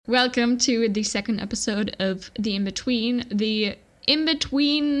Welcome to the second episode of the Inbetween, the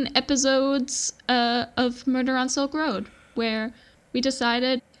in-between episodes of Murder on Silk Road, where we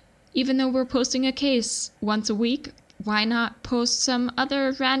decided, even though we're posting a case once a week, why not post some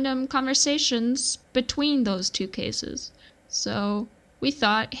other random conversations between those two cases? So we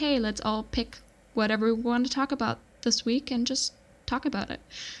thought, hey, let's all pick whatever we want to talk about this week and just talk about it.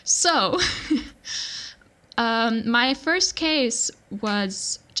 So my first case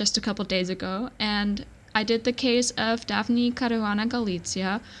was just a couple days ago, and I did the case of Daphne Caruana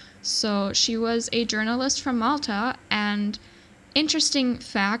Galizia. So she was a journalist from Malta, and interesting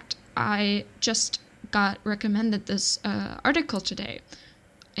fact, I just got recommended this article today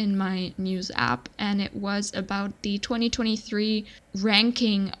in my news app, and it was about the 2023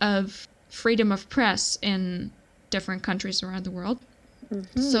 ranking of freedom of press in different countries around the world.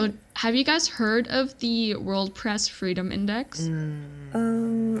 Mm-hmm. So have you guys heard of the World Press Freedom Index?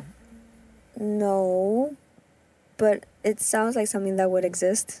 No, but it sounds like something that would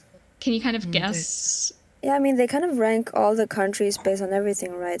exist. Can you kind of guess? Yeah, I mean, they kind of rank all the countries based on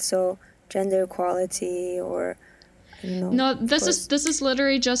everything, right? So gender equality or, No, this is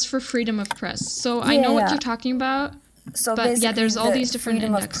literally just for freedom of press. So I know what you're talking about. So but yeah, there's all these different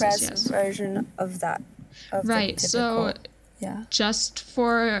freedom indexes. Of press version of that. Right. So just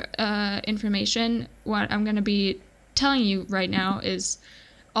for information, what I'm going to be telling you right now is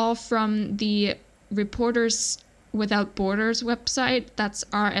all from the Reporters Without Borders website. That's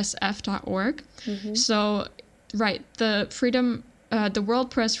rsf.org. Mm-hmm. So, right, the World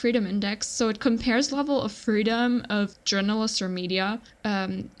Press Freedom Index. So it compares level of freedom of journalists or media.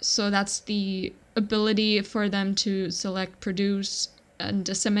 So that's the ability for them to select, produce, and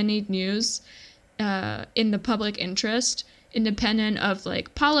disseminate news in the public interest, independent of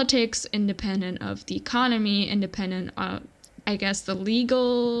like politics, independent of the economy, independent of, I guess, the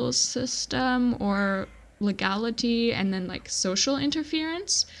legal system or legality, and then like social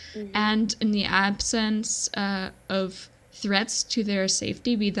interference, and in the absence of threats to their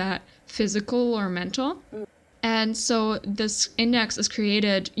safety, be that physical or mental. And so this index is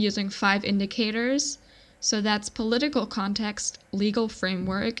created using 5 indicators. So that's political context, legal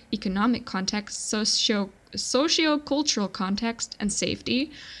framework, economic context, socio-cultural context, and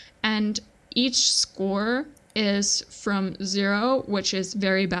safety. And each score is from 0, which is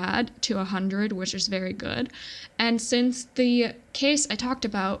very bad, to 100, which is very good. And since the case I talked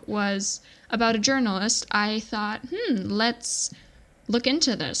about was about a journalist, I thought, let's look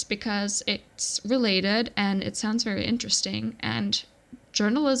into this because it's related and it sounds very interesting. And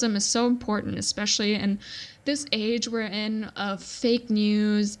journalism is so important, especially in this age we're in of fake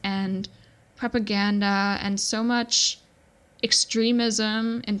news and propaganda and so much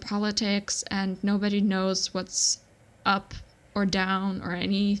extremism in politics, and nobody knows what's up or down or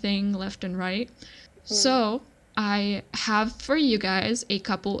anything left and right. So I have for you guys a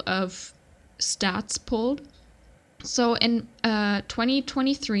couple of stats pulled. So in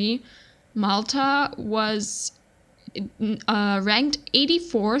 2023, Malta was ranked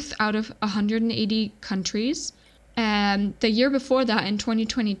 84th out of 180 countries. And the year before that, in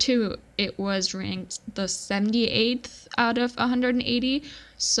 2022, it was ranked the 78th out of 180.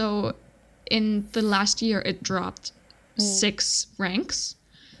 So in the last year, it dropped 6 ranks.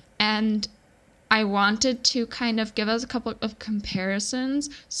 And I wanted to kind of give us a couple of comparisons.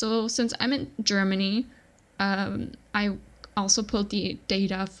 So since I'm in Germany, I also pulled the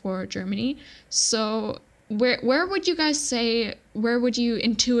data for Germany. So where would you guys say, where would you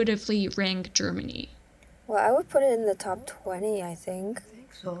intuitively rank Germany? Well, I would put it in the top 20, I think. I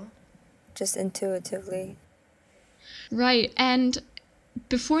think so. Just intuitively. Right, and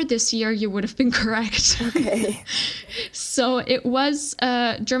before this year, you would have been correct. Okay. So it was,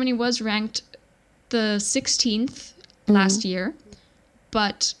 Germany was ranked the 16th last year,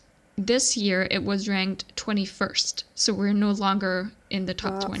 but this year it was ranked 21st. So we're no longer in the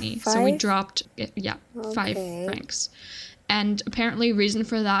top 20. 5? So we dropped, 5 ranks. And apparently reason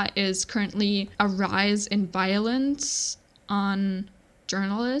for that is currently a rise in violence on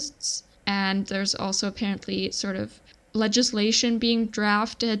journalists. And there's also apparently sort of legislation being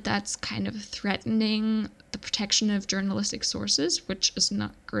drafted that's kind of threatening the protection of journalistic sources, which is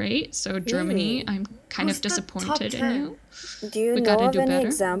not great. So Germany, I'm kind of disappointed in you. Do you know of any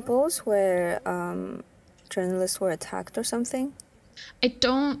examples where journalists were attacked or something? I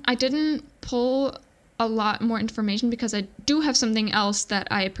didn't pull a lot more information because I do have something else that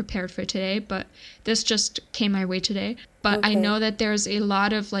I prepared for today, but this just came my way today. But I know that there's a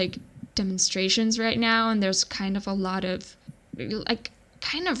lot of like demonstrations right now, and there's kind of a lot of like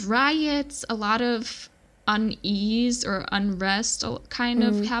kind of riots, a lot of unease or unrest kind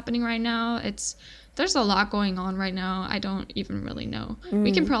of happening right now. There's a lot going on right now. I don't even really know.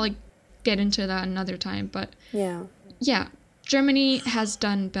 We can probably get into that another time, but yeah, Germany has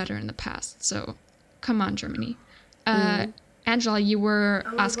done better in the past. So come on, Germany. Angela, you were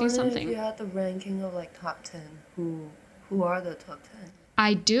asking something. If you had the ranking of like top 10, who are the top 10?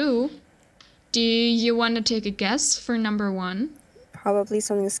 I do. Do you want to take a guess for number 1? Probably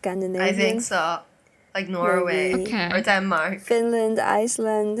something Scandinavian. I think so. Like Norway or Denmark. Finland,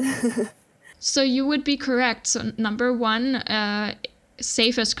 Iceland. So you would be correct. So number 1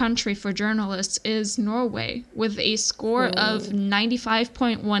 safest country for journalists is Norway with a score of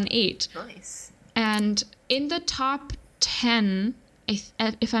 95.18. Nice. And in the top 10,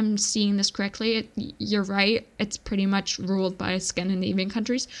 if I'm seeing this correctly, you're right, it's pretty much ruled by Scandinavian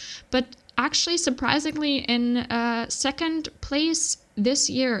countries. But actually, surprisingly, in second place this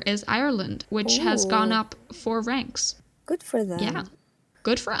year is Ireland, which has gone up 4 ranks. Good for them. Yeah.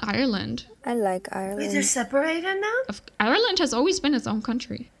 Good for Ireland. I like Ireland. Wait, they're separated now? Ireland has always been its own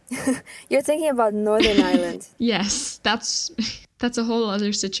country. You're thinking about Northern Ireland. Yes, that's a whole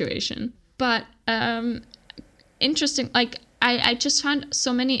other situation. But interesting, like I just found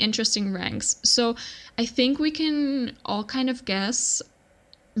so many interesting ranks. So I think we can all kind of guess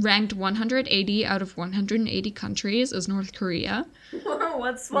ranked 180 out of 180 countries is North Korea.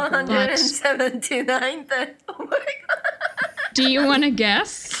 What's 179 then? Oh my god. Do you want to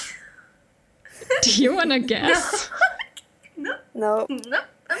guess? Do you want to guess? No. No. No,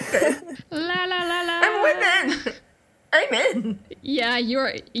 I'm good. La la la la. I'm winning. I'm in. Yeah, you're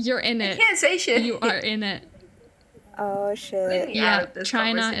in it. I can't say shit. You are in it. Oh shit. Yeah,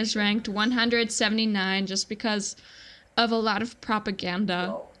 China is ranked 179 just because of a lot of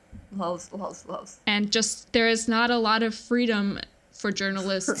propaganda. Lows. And just there is not a lot of freedom for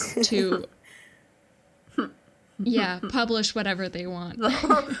journalists to publish whatever they want. I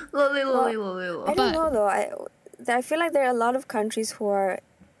don't know though. I feel like there are a lot of countries who are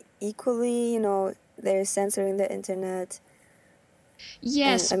equally, they're censoring the internet.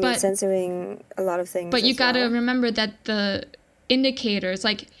 Yes, and, censoring a lot of things. But you got to remember that the indicators,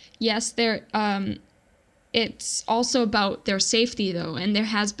 like, yes, they're it's also about their safety though, and there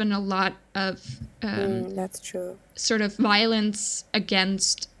has been a lot of that's true. Sort of violence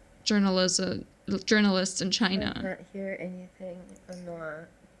against journalists in China. I can't hear anything. I'm not.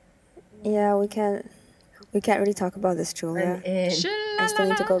 Yeah, we can't really talk about this, Julia. I still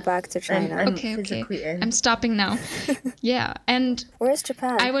need to go back to China. I'm okay. I'm stopping now. Yeah, and where's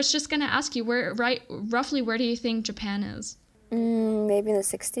Japan? I was just gonna ask you roughly where do you think Japan is? Maybe in the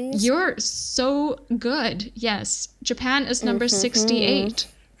 60s. You're so good. Yes, Japan is number 68.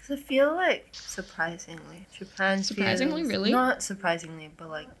 I feel like surprisingly, Japan surprisingly, feels, really? Not surprisingly, but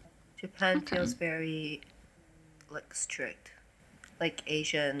like Japan feels very like strict, like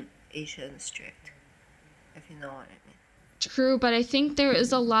Asian strict, if you know what I mean. True, but I think there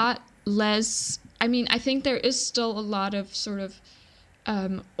is a lot less. I mean, I think there is still a lot of sort of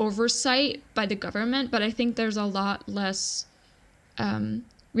oversight by the government, but I think there's a lot less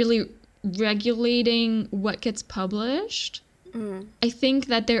really regulating what gets published. I think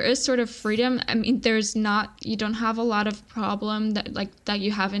that there is sort of freedom. I mean, you don't have a lot of problem that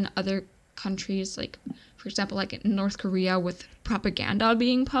you have in other countries, like, for example, like in North Korea with propaganda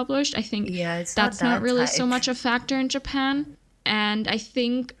being published. I think that's not really so much a factor in Japan. And I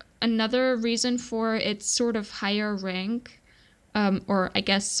think another reason for its sort of higher rank, or I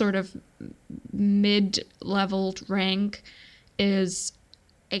guess sort of mid-leveled rank, is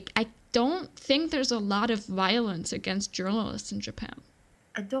I don't think there's a lot of violence against journalists in Japan.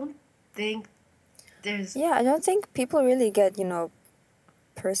 I don't think there's... Yeah, I don't think people really get,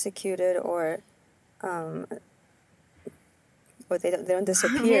 persecuted or they don't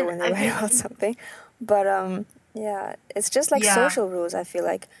disappear when they write about something. But, it's just like social rules, I feel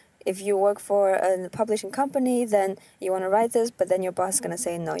like. If you work for a publishing company, then you want to write this, but then your boss is going to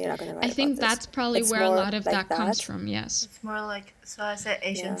say, no, you're not going to write I think about that's probably where a lot of that comes from, yes. It's more like, so I said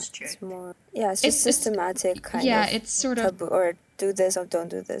Asian strict. It's just systematic kind of. Yeah, it's sort of... taboo, or do this or don't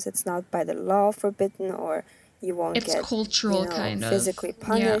do this. It's not by the law forbidden, or you won't get... It's cultural, kind of. Physically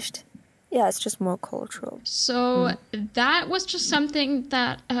punished. Yeah, it's just more cultural. So that was just something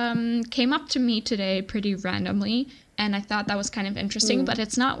that came up to me today pretty randomly. And I thought that was kind of interesting, but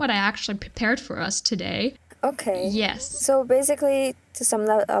it's not what I actually prepared for us today. Okay. Yes. So basically, to sum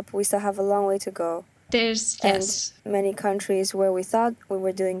that up, we still have a long way to go. There's, and many countries where we thought we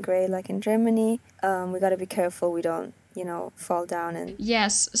were doing great, like in Germany, we got to be careful we don't, fall down and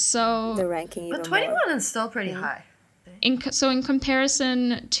so the ranking even more. But 21 more. is still pretty high. in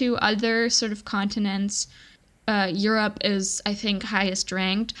comparison to other sort of continents, Europe is, I think, highest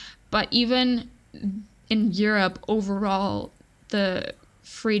ranked. But even in Europe, overall, the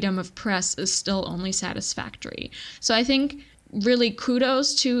freedom of press is still only satisfactory. So I think really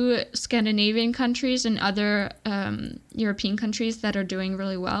kudos to Scandinavian countries and other European countries that are doing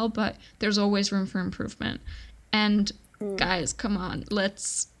really well, but there's always room for improvement. And guys, come on,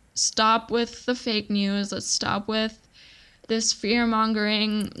 let's stop with the fake news. Let's stop with this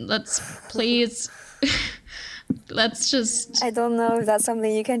fear-mongering. Let's please... let's just... I don't know if that's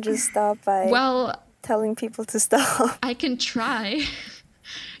something you can just stop by telling people to stop. I can try.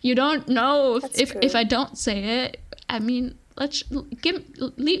 You don't know if I don't say it. I mean, let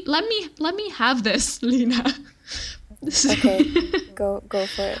me have this, Lena. Okay, go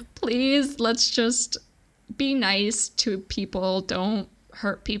for it. Please, let's just be nice to people. Don't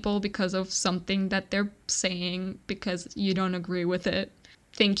hurt people because of something that they're saying because you don't agree with it.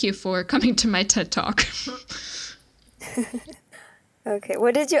 Thank you for coming to my TED Talk. Okay,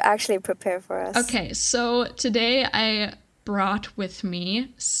 what did you actually prepare for us? Okay, so today I brought with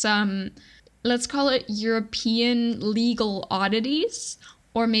me some, let's call it European legal oddities,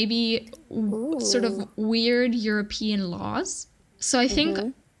 or maybe sort of weird European laws. So I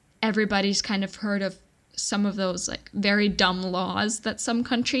think everybody's kind of heard of some of those like very dumb laws that some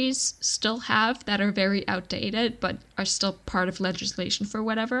countries still have that are very outdated but are still part of legislation for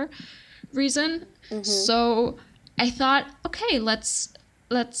whatever reason. So I thought, okay, let's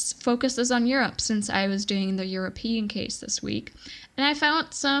focus this on Europe since I was doing the European case this week. And I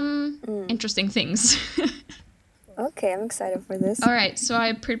found some interesting things. Okay, I'm excited for this. All right, so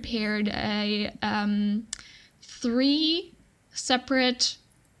I prepared 3 separate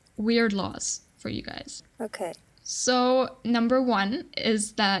weird laws for you guys. Okay. So number 1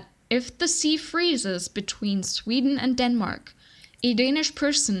 is that if the sea freezes between Sweden and Denmark, a Danish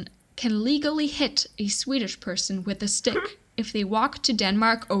person can legally hit a Swedish person with a stick if they walk to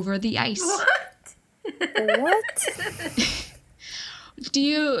Denmark over the ice. What? Do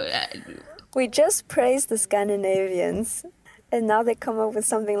you... We just praised the Scandinavians, and now they come up with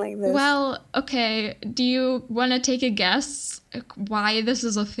something like this. Well, okay. Do you want to take a guess why this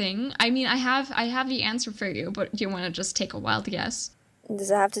is a thing? I mean, I have the answer for you, but do you want to just take a wild guess?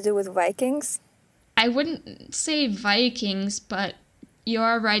 Does it have to do with Vikings? I wouldn't say Vikings, but you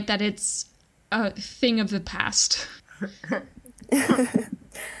are right that it's a thing of the past.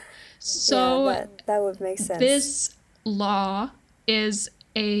 So yeah, that would make sense. This law is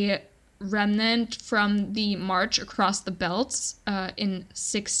a remnant from the March Across the Belts in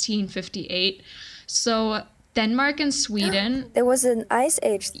 1658. So Denmark and Sweden... There was an ice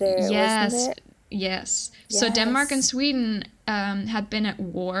age there, wasn't it? Yes. So Denmark and Sweden had been at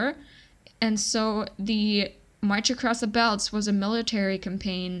war. And so the March Across the Belts was a military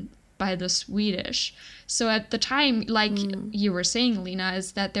campaign by the Swedish. So at the time, like you were saying, Lena,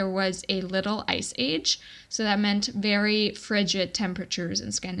 is that there was a little ice age. So that meant very frigid temperatures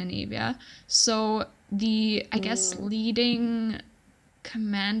in Scandinavia. So the, I guess, leading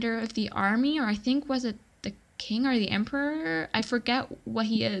commander of the army, or I think was it the king or the emperor? I forget what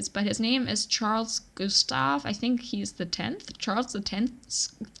he is, but his name is Charles Gustav. I think he's the 10th. Charles the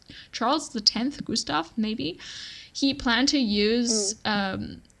 10th Gustav, maybe. He planned to use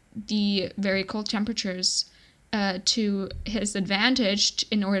the very cold temperatures to his advantage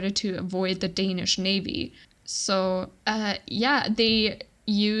in order to avoid the Danish Navy. So, they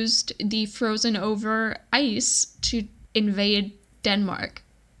used the frozen over ice to invade Denmark.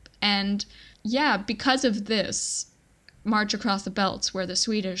 And because of this March Across the Belts, where the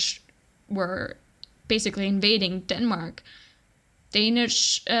Swedish were basically invading Denmark,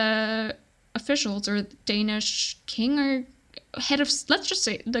 Danish officials or the Danish king or head of, let's just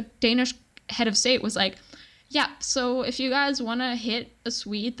say the Danish head of state was like, yeah, so if you guys want to hit a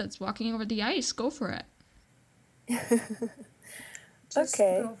Swede that's walking over the ice, go for it.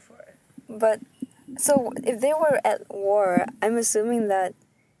 Okay. Go for it. But, so if they were at war, I'm assuming that,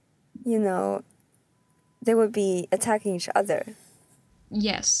 they would be attacking each other.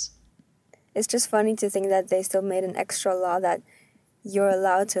 Yes. It's just funny to think that they still made an extra law that you're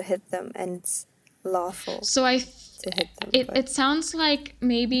allowed to hit them and it's lawful. So it sounds like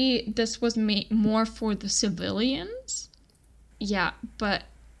maybe this was more for the civilians. Yeah, but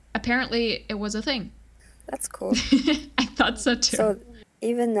apparently it was a thing. That's cool. I thought so too. So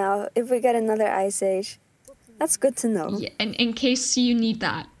even now, if we get another ice age, that's good to know. Yeah, and in case you need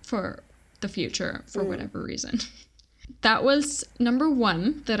that for the future, for whatever reason. That was number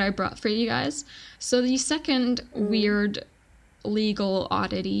 1 that I brought for you guys. So the second weird legal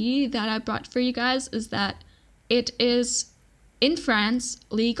oddity that I brought for you guys is that it is, in France,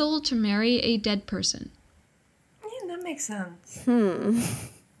 legal to marry a dead person. Yeah, that makes sense.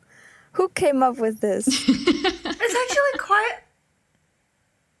 Who came up with this? It's actually quite,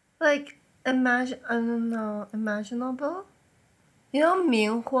 like, imaginable. You know,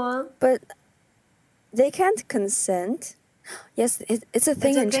 冥婚? But they can't consent. Yes, it's a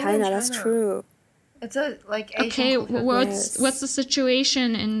thing in China. That's true. It's a, like, Asian Okay, culture. what's the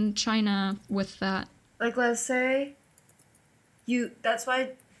situation in China with that? Like, let's say that's why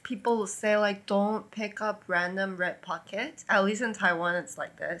people say, like, don't pick up random red pockets. At least in Taiwan, it's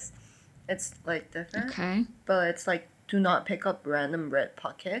like this. It's, like, different. Okay. But it's like, do not pick up random red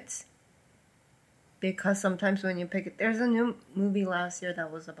pockets. Because sometimes when you pick it, there's a new movie last year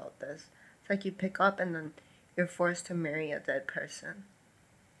that was about this. It's like you pick up and then you're forced to marry a dead person.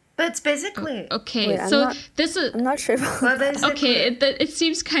 But it's basically... Okay, wait, so this is... I'm not sure about that. Okay, it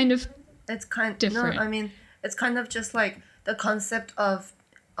seems kind of it's kind different. No, I mean, it's kind of just like the concept of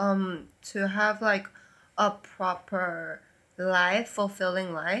to have like a proper life,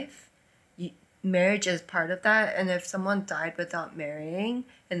 fulfilling life. Marriage is part of that, and if someone died without marrying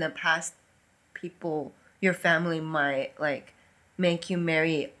in the past, your family might like make you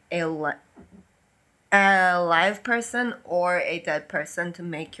marry a live person or a dead person to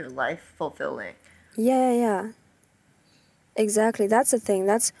make your life fulfilling. Yeah. Exactly. That's the thing.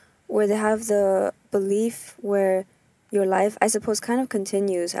 That's where they have the belief where your life, I suppose, kind of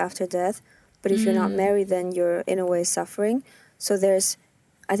continues after death. But if you're not married, then you're in a way suffering. So there's,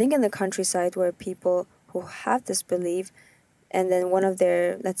 I think, in the countryside where people who have this belief, and then one of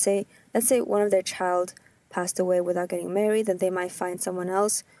their, let's say one of their child passed away without getting married, then they might find someone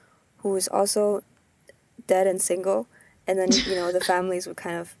else who is also dead and single, and then the families would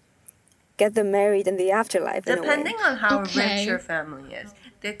kind of get them married in the afterlife. Depending on how rich your family is,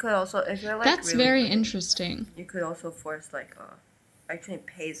 they could also, if you're like that's really very rich, interesting. You could also force like actually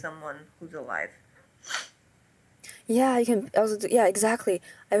pay someone who's alive. Yeah, you can also do, yeah, exactly.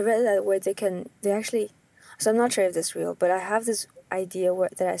 I read that where they actually. So I'm not sure if this is real, but I have this idea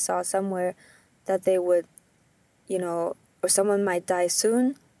that I saw somewhere that they would, or someone might die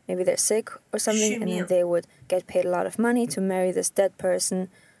soon. Maybe they're sick or something, and then they would get paid a lot of money to marry this dead person.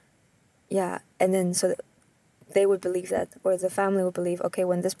 Yeah, and then so they would believe that, or the family would believe, okay,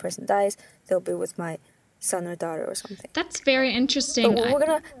 when this person dies, they'll be with my son or daughter or something. That's very interesting.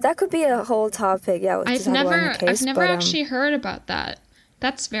 But that could be a whole topic. Yeah, I've never actually heard about that.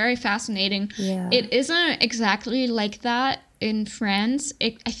 That's very fascinating. Yeah. It isn't exactly like that in France.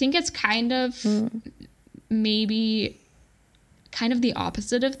 I think it's kind of maybe kind of the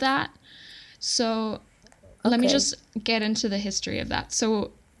opposite of that. So let me just get into the history of that.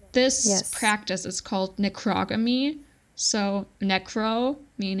 So this practice is called necrogamy. So necro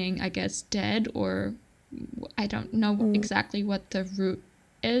meaning, I guess, dead, or I don't know exactly what the root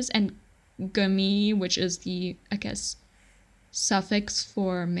is, and gamy, which is the, I guess, suffix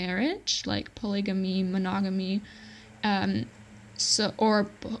for marriage, like polygamy, monogamy, or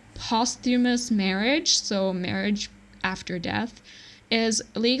posthumous marriage, so marriage after death, is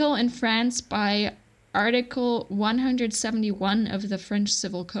legal in France by Article 171 of the French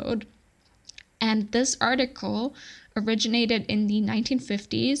Civil Code. And this article originated in the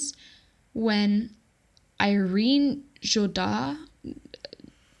 1950s when Irene Jodart,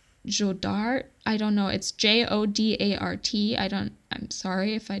 I don't know, it's Jodart. I'm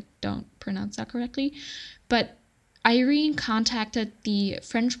sorry if I don't pronounce that correctly, but Irene contacted the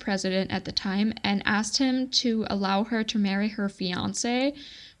French president at the time and asked him to allow her to marry her fiancé,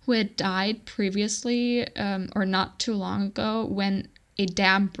 who had died previously or not too long ago when a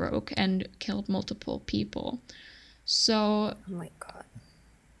dam broke and killed multiple people. So, oh my God.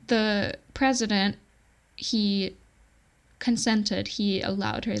 The president, he consented, he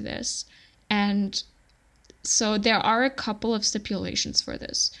allowed her this. And so there are a couple of stipulations for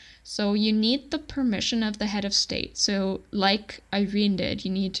this. So you need the permission of the head of state. So like Irene did,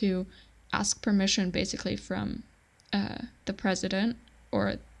 you need to ask permission basically from the president,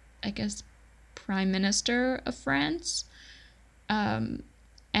 or I guess prime minister of France. And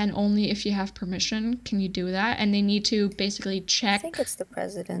only if you have permission can you do that. And they need to basically check. I think it's the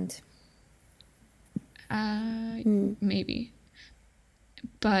president. Maybe.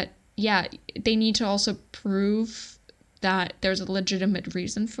 But yeah, they need to also prove that there's a legitimate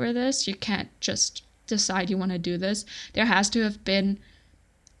reason for this. You can't just decide you want to do this. There has to have been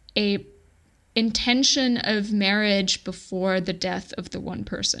a intention of marriage before the death of the one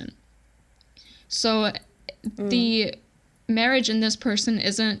person. So the marriage in this person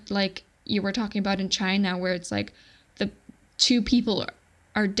isn't like you were talking about in China, where it's like the two people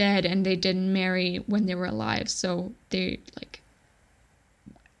are dead and they didn't marry when they were alive. So they like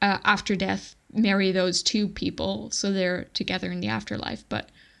after death marry those two people. So they're together in the afterlife. But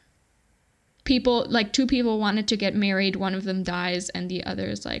people, like two people wanted to get married. One of them dies and the other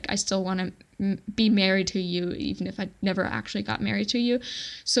is like, I still want to be married to you, even if I never actually got married to you.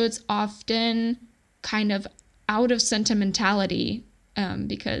 So it's often kind of out of sentimentality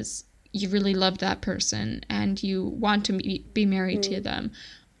because you really love that person and you want to be married to them.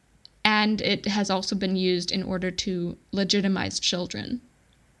 And it has also been used in order to legitimize children.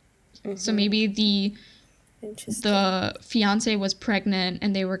 So maybe the fiance was pregnant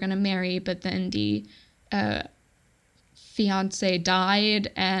and they were going to marry, but then the fiance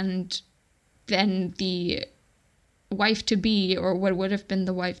died and then the wife-to-be, or what would have been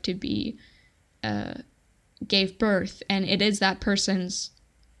the wife-to-be, gave birth, and it is that person's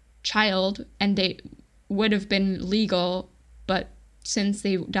child, and they would have been legal, but since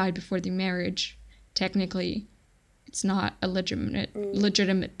they died before the marriage, technically, it's not a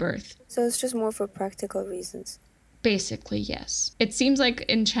legitimate birth. So it's just more for practical reasons. Basically, yes. It seems like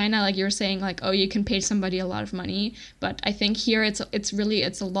in China, like you're saying, like, oh, you can pay somebody a lot of money, but I think here it's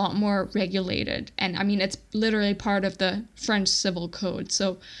a lot more regulated, and I mean it's literally part of the French civil code.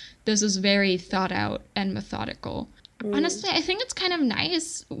 So this is very thought out and methodical. Honestly, I think it's kind of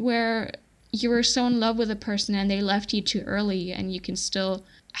nice where you were so in love with a person and they left you too early, and you can still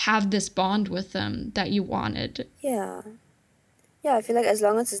have this bond with them that you wanted. Yeah, I feel like as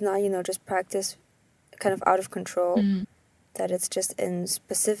long as it's not, just practice kind of out of control, that it's just in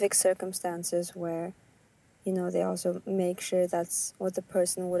specific circumstances where, they also make sure that's what the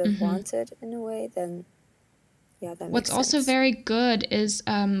person would have wanted in a way, then yeah, that makes What's sense. also very good is,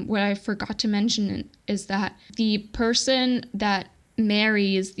 what I forgot to mention, is that the person that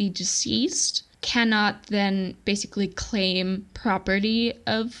marries the deceased cannot then basically claim property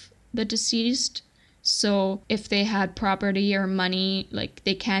of the deceased. So if they had property or money, like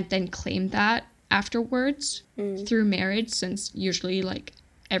they can't then claim that afterwards through marriage, since usually like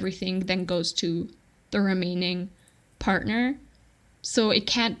everything then goes to the remaining partner. So it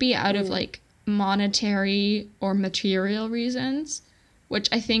can't be out of like monetary or material reasons, which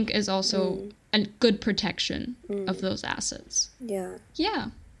I think is also a good protection of those assets. Yeah,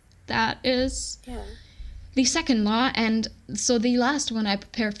 that is the second law. And so the last one I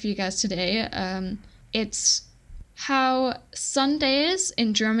prepared for you guys today, it's how Sundays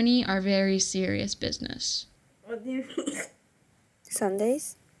in Germany are very serious business. What do you mean?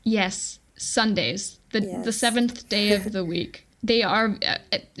 Sundays? Yes, Sundays, the seventh day of the week. They are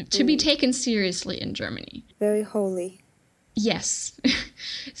to be taken seriously in Germany. Very holy. Yes.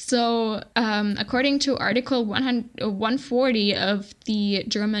 So, according to Article 140 of the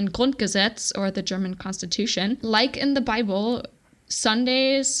German Grundgesetz, or the German Constitution, like in the Bible,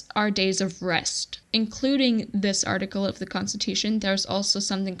 Sundays are days of rest. Including this article of the Constitution, there's also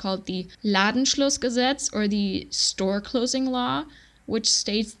something called the Ladenschlussgesetz, or the store closing law, which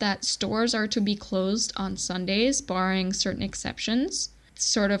states that stores are to be closed on Sundays, barring certain exceptions. It's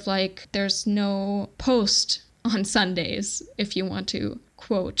sort of like there's no post on Sundays, if you want to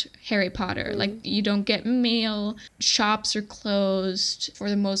quote Harry Potter. Like, you don't get mail, shops are closed for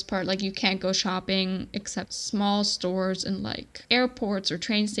the most part. Like, you can't go shopping except small stores in like airports or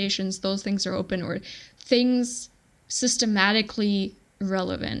train stations. Those things are open, or things systematically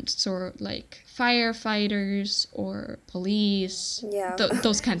relevant, so like firefighters or police,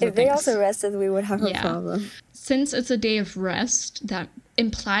 those kinds of things. If they also rested, we would have a problem. Since it's a day of rest, that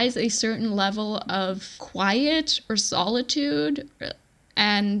implies a certain level of quiet or solitude,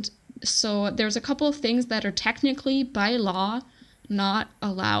 and so there's a couple of things that are technically by law not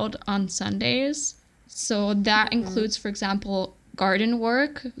allowed on Sundays. So that includes, for example, garden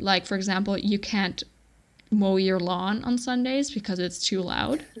work. Like, for example, you can't mow your lawn on Sundays because it's too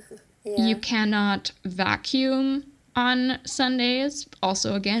loud. You cannot vacuum on Sundays,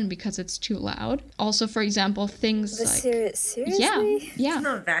 also again because it's too loud. Also, for example, things like seriously? Yeah.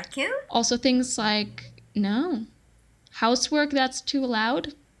 No vacuum? Also things like housework that's too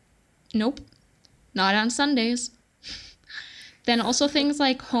loud. Nope. Not on Sundays. Then also things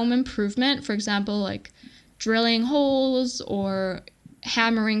like home improvement, for example, like drilling holes or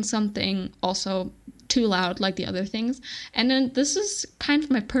hammering something, also too loud, like the other things. And then this is kind of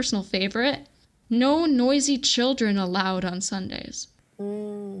my personal favorite. No noisy children allowed on Sundays.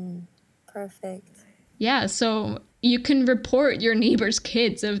 Perfect. Yeah, so you can report your neighbor's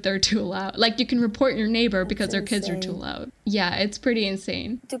kids if they're too loud. Like, you can report your neighbor because their kids are too loud. Yeah, it's pretty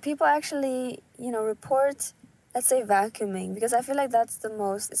insane. Do people actually, report let's say vacuuming, because I feel like that's the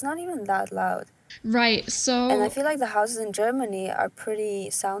most, it's not even that loud. Right, so... And I feel like the houses in Germany are pretty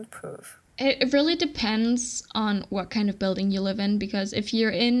soundproof. It really depends on what kind of building you live in, because if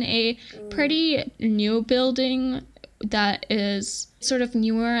you're in a pretty new building that is sort of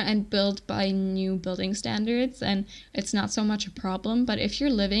newer and built by new building standards, then it's not so much a problem. But if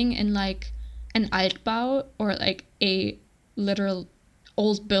you're living in like an Altbau, or like a literal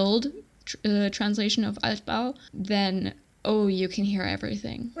old build translation of Altbau, then you can hear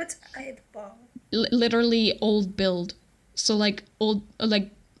everything. What's Altbau? Literally old build. So like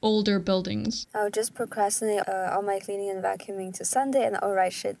older buildings. I would just procrastinate all my cleaning and vacuuming to Sunday,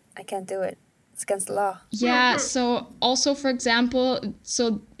 and shit, I can't do it. It's against the law. Yeah, so also, for example,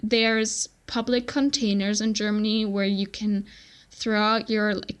 so there's public containers in Germany where you can throw out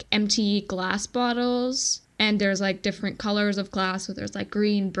your like empty glass bottles, and there's like different colors of glass, so there's like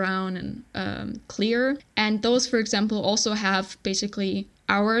green, brown, and clear. And those, for example, also have basically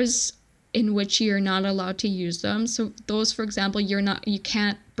hours in which you're not allowed to use them. So those, for example, you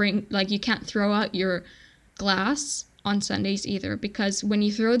can't throw out your glass on Sundays either, because when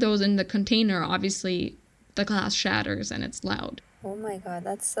you throw those in the container, obviously the glass shatters and it's loud. Oh my God,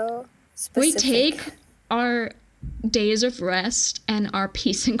 that's so specific. We take our days of rest and our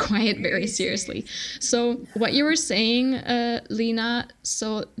peace and quiet very seriously. So what you were saying, Lena,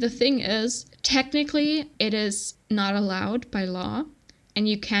 so the thing is, technically it is not allowed by law, and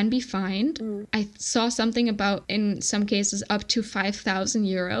you can be fined. I saw something about, in some cases, up to 5,000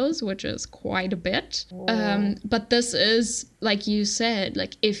 euros, which is quite a bit. But this is, like you said,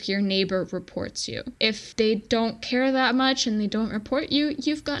 like if your neighbor reports you. If they don't care that much and they don't report you,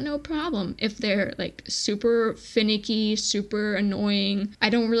 you've got no problem. If they're like super finicky, super annoying, I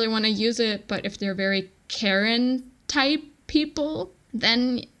don't really want to use it, but if they're very Karen type people,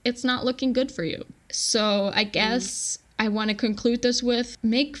 then it's not looking good for you. So I guess... I want to conclude this with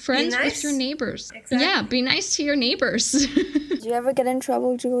make friends with your neighbors. Exactly. Yeah, be nice to your neighbors. Do you ever get in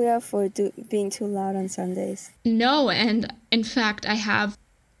trouble, Julia, for being too loud on Sundays? No, and in fact, I have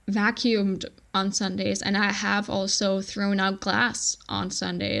vacuumed on Sundays, and I have also thrown out glass on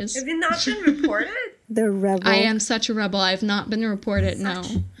Sundays. Have you not been reported? The rebel. I am such a rebel. I've not been reported, no.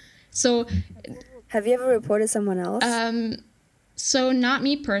 So... Have you ever reported someone else? So not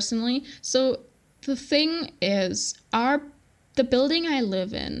me personally. So... The thing is, the building I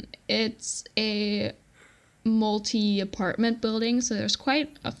live in, it's a multi-apartment building, so there's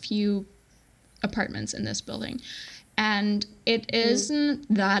quite a few apartments in this building. And it isn't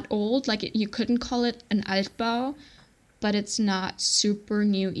that old, like you couldn't call it an Altbau, but it's not super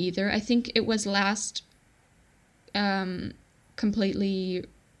new either. I think it was last completely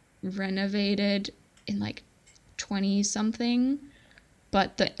renovated in like 20-something.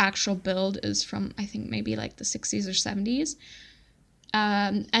 But the actual build is from, I think, maybe like the 60s or 70s.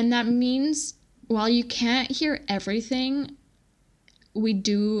 And that means while you can't hear everything, we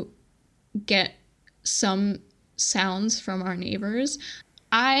do get some sounds from our neighbors.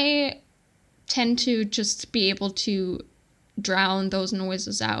 I tend to just be able to drown those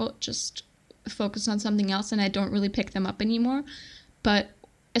noises out, just focus on something else, and I don't really pick them up anymore. But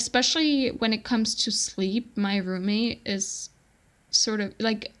especially when it comes to sleep, my roommate is... sort of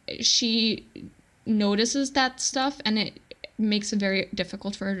like she notices that stuff, and it makes it very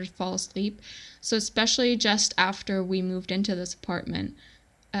difficult for her to fall asleep. So especially just after we moved into this apartment,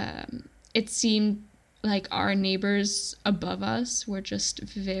 it seemed like our neighbors above us were just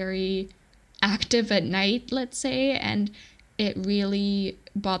very active at night, let's say, and it really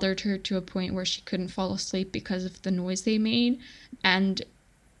bothered her to a point where she couldn't fall asleep because of the noise they made. And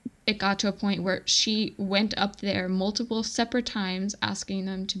it got to a point where she went up there multiple separate times asking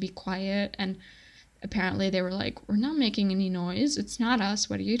them to be quiet, and apparently they were like, we're not making any noise, it's not us,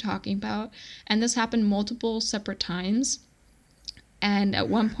 what are you talking about? And this happened multiple separate times, and at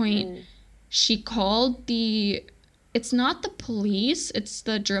one point she called it's not the police, it's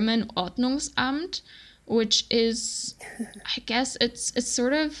the German Ordnungsamt, which is, I guess it's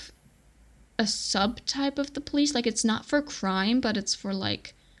sort of a subtype of the police. Like, it's not for crime, but it's for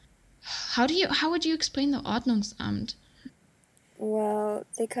like, how would you explain the Ordnungsamt? Well,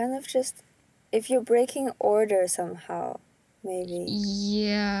 they kind of just, if you're breaking order somehow, maybe.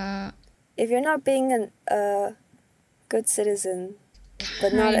 Yeah. If you're not being a good citizen,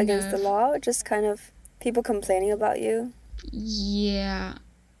 but not against the law, just kind of people complaining about you. Yeah.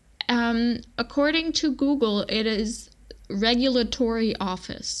 According to Google, it is regulatory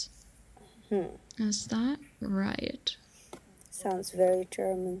office. Is that right? Sounds very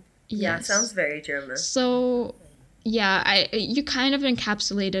German. Yeah, sounds very German. So Yeah, you kind of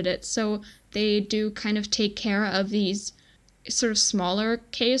encapsulated it. So they do kind of take care of these sort of smaller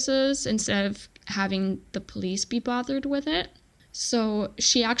cases instead of having the police be bothered with it. So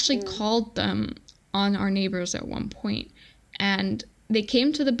she actually called them on our neighbors at one point, and they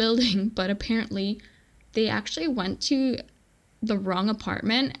came to the building, but apparently they actually went to the wrong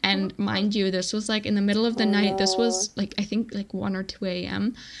apartment. And mind you, this was like in the middle of the night. This was like, I think like 1 or 2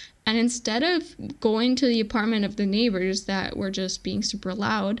 a.m. And instead of going to the apartment of the neighbors that were just being super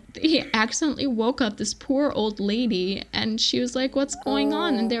loud, they accidentally woke up this poor old lady, and she was like, what's going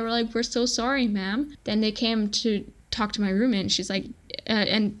on? And they were like, we're so sorry, ma'am. Then they came to talk to my roommate, and she's like,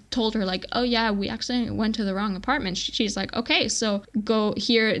 and told her like, oh yeah, we accidentally went to the wrong apartment. She's like, okay, so go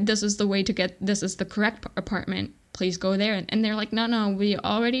here. This is the way to get, this is the correct apartment. Please go there. And they're like, no, we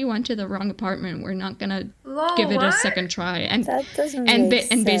already went to the wrong apartment. We're not gonna give it a second try. And that doesn't make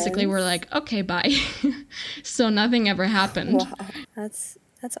sense. Basically we're like, okay, bye. So nothing ever happened. Wow, that's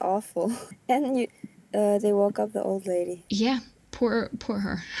awful. And they woke up the old lady. Yeah, poor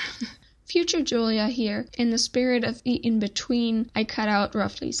her. Future Julia here. In the spirit of the in-between, I cut out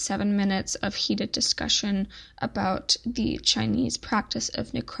roughly 7 minutes of heated discussion about the Chinese practice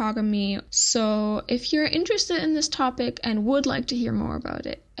of necrogamy. So if you're interested in this topic and would like to hear more about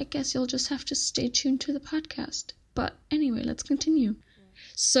it, I guess you'll just have to stay tuned to the podcast. But anyway, let's continue.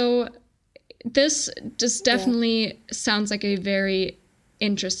 So this just definitely sounds like a very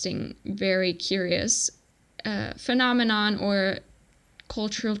interesting, very curious phenomenon or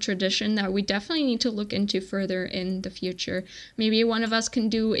cultural tradition that we definitely need to look into further in the future. Maybe one of us can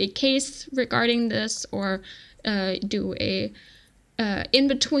do a case regarding this, or do a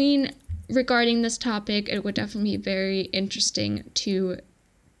in-between regarding this topic. It would definitely be very interesting to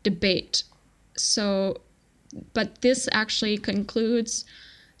debate. So, but this actually concludes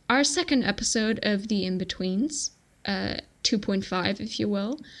our second episode of the In-Betweens, 2.5 if you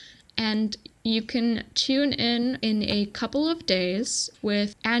will. And you can tune in a couple of days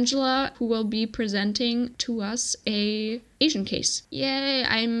with Angela, who will be presenting to us a Asian case. Yay!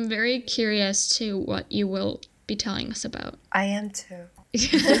 I'm very curious to what you will be telling us about. I am too.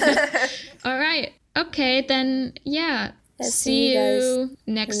 All right. Okay, then, yeah. See you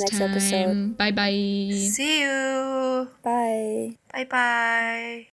next time. Episode. Bye-bye. See you. Bye. Bye-bye.